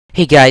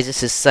Hey guys,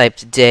 this is Sype.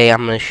 Today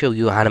I'm going to show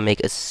you how to make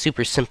a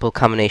super simple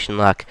combination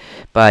lock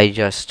by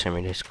let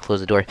me just close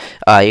the door.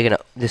 You're going to,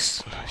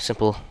 this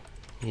simple,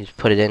 you just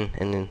put it in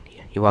and then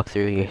you walk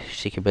through your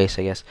secret base,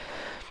 I guess.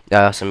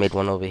 I also made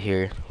one over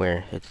here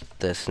where it's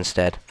this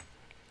instead.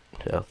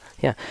 So,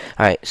 yeah.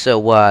 Alright,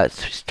 so to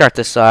start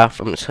this off,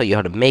 I'm going to show you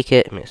how to make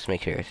it. Let's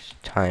make sure it's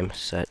time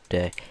set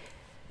day.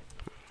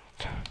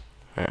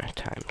 Alright,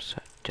 time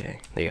set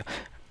day. There you go.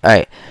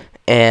 Alright,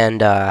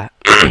 and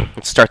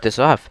let's start this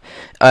off.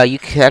 You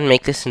can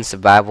make this in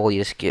survival.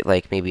 You just get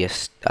like maybe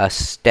a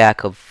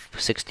stack of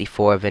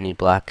 64 of any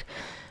block.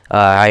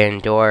 Iron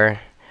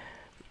door,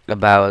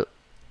 about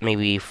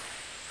maybe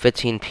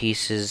 15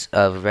 pieces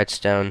of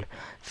redstone,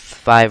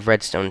 5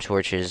 redstone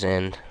torches,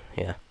 and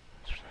yeah,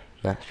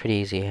 that's pretty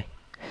easy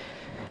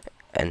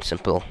and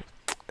simple.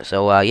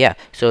 So yeah,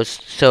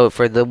 so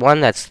for the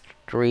one that's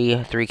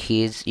three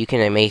keys, you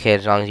can make it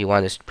as long as you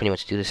want. Just pretty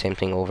much do the same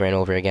thing over and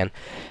over again.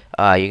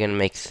 You're gonna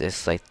make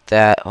this like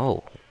that.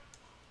 Oh,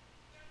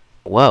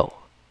 whoa.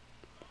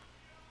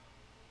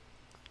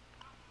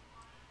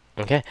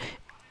 Okay.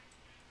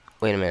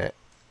 Wait a minute.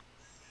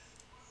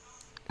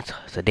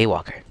 It's a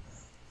daywalker.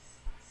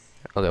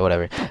 Okay,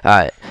 whatever.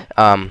 Alright.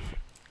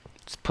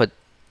 Let's put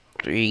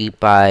 3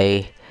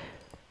 by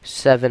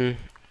 7.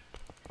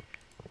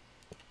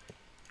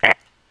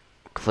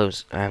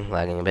 Close. I'm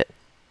lagging a bit.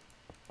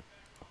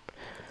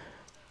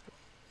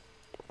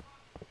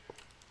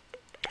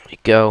 There we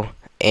go.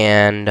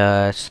 And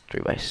it's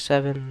 3 by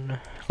 7.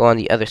 Go on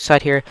the other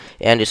side here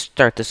and just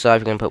start this off.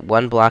 You're gonna put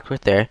one block right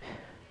there,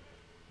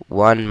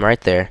 one right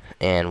there,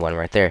 and one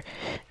right there,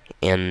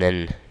 and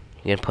then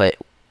you're gonna put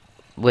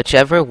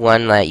whichever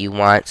one that you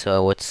want.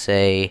 So let's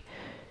say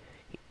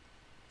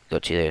go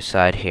to the other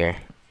side here.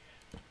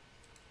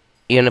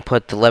 You're gonna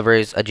put the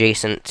levers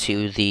adjacent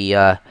to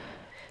the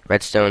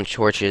redstone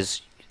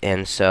torches,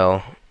 and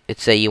so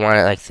let's say you want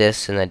it like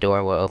this, and the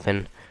door will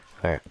open,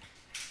 or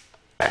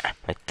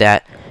like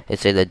that.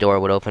 Let's say the door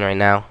would open right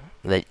now.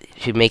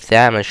 To make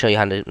that, I'm going to show you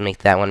how to make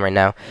that one right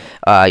now.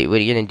 What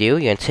you're going to do, you're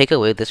going to take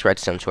away this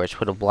redstone torch,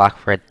 put a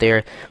block right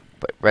there,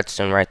 put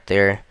redstone right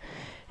there,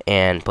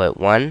 and put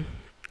 1,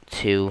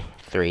 2,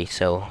 3.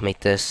 So make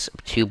this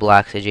 2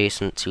 blocks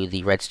adjacent to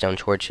the redstone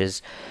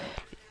torches,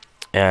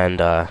 and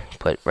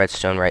put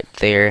redstone right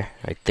there,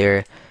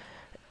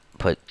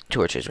 put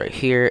torches right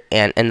here,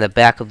 and in the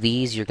back of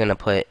these, you're going to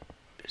put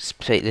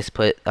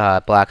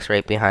blocks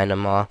right behind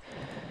them all.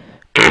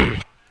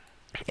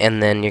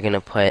 And then you're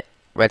gonna put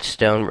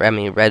redstone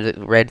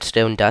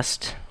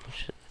dust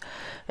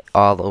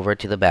all over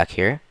to the back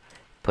here.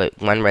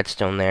 Put 1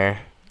 redstone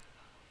there.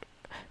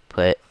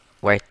 Put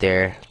right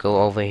there.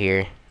 Go over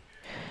here.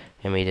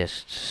 Let me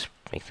just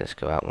make this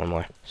go out one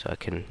more so I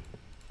can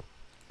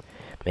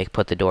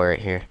put the door right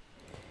here.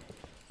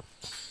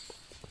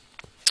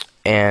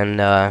 And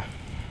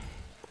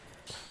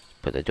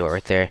put the door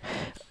right there.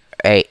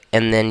 Alright,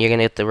 and then you're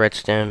gonna get the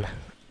redstone.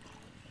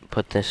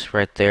 Put this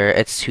right there.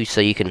 It's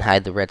so you can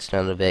hide the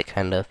redstone a bit,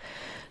 kind of.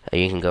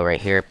 You can go right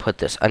here. Put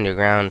this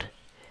underground.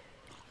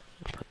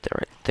 Put that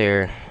right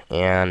there.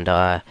 And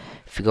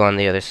if you go on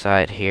the other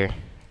side here,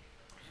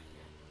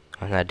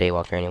 I'm not a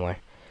daywalker anymore.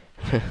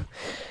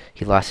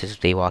 He lost his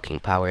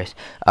daywalking powers.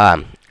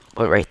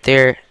 Put right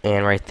there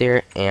and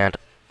there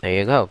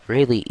you go.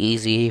 Really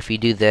easy. If you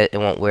do that, it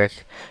won't work.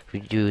 If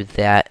you do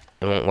that,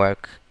 it won't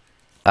work.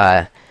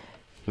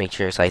 Make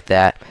sure it's like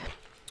that.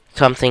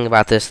 Something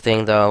about this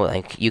thing though,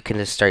 like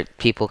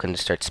people can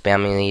just start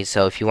spamming these.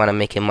 So if you want to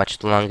make it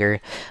much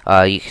longer,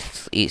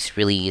 it's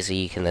really easy.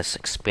 You can just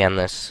expand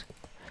this.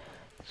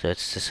 So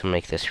it's just to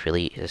make this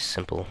really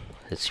simple.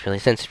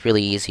 Since it's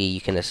really easy,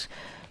 you can just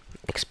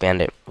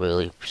expand it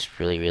really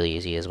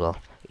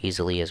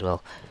easily as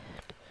well.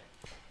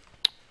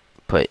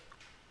 Put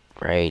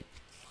right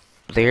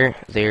there,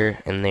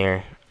 and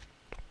there,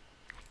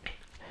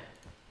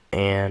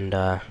 and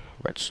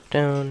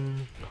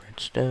redstone,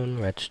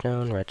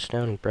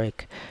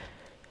 break.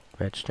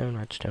 Redstone,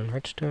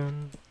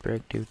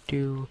 break,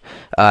 do.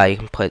 You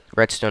can put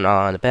redstone all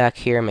on the back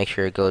here. Make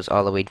sure it goes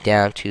all the way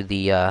down to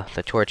the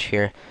torch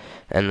here,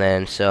 and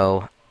then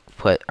so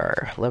put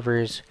our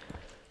levers.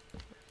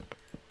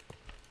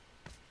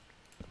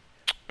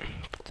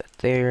 Put that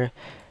there.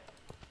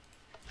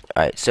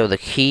 Alright, so the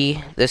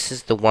key. This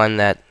is the one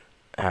that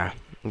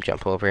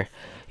jump over.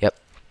 Yep,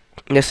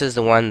 this is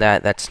the one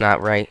that's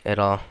not right at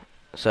all.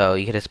 So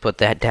you can just put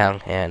that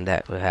down, and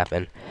that will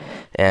happen.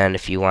 And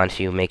if you want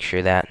to make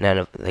sure that none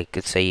of, like,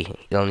 let's say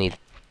you'll need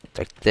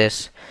like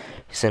this,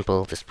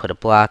 simple, just put a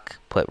block,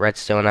 put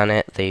redstone on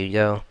it. There you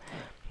go.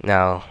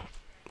 Now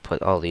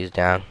put all these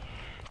down.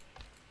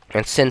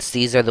 And since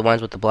these are the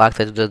ones with the block,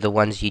 those are the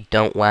ones you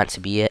don't want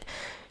to be it.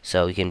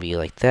 So you can be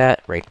like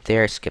that, right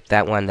there, skip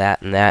that one,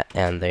 that, and that,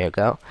 and there you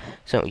go.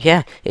 So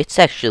yeah, it's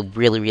actually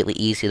really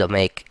easy to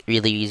make,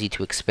 really easy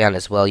to expand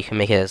as well. You can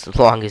make it as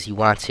long as you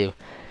want to.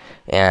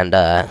 And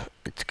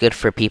it's good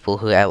for people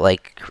who have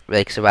like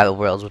survival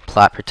worlds with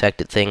plot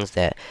protected things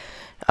that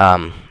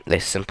They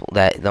simple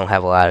that don't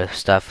have a lot of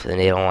stuff, and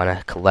they don't want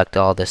to collect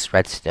all this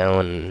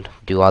redstone and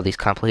do all these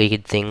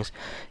complicated things.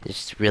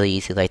 It's really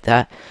easy like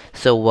that.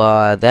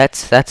 So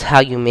that's how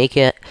you make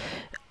it.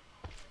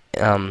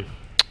 Um,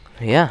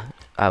 yeah.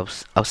 I'll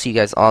see you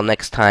guys all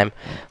next time.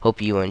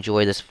 Hope you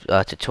enjoy this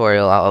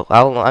tutorial.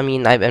 I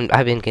mean,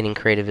 I've been getting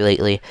creative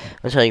lately.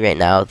 I'll tell you right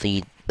now,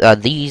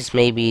 these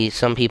maybe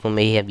some people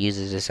may have used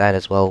this design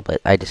as well, but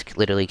I just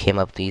literally came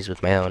up with these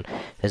with my own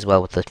as well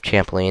with the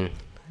trampoline.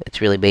 It's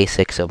really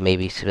basic, so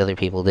maybe some other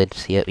people did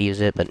see it, use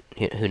it, but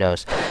who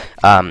knows?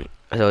 So I'm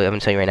gonna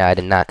tell you right now, I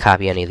did not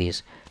copy any of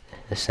these.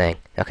 Just saying.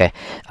 Okay.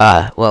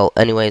 Well,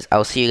 anyways,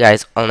 I'll see you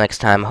guys all next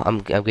time. I'm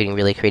getting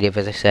really creative,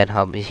 as I said.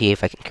 I'll see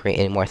if I can create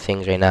any more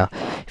things right now.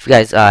 If you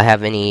guys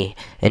have any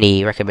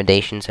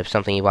recommendations of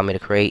something you want me to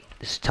create,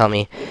 just tell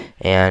me.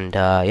 And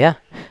yeah,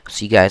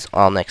 see you guys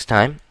all next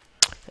time.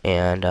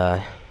 And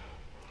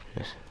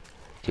just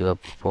do a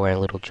boring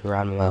little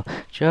Geronimo.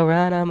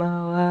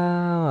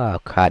 Geronimo. Oh,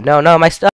 crap. No, my stuff.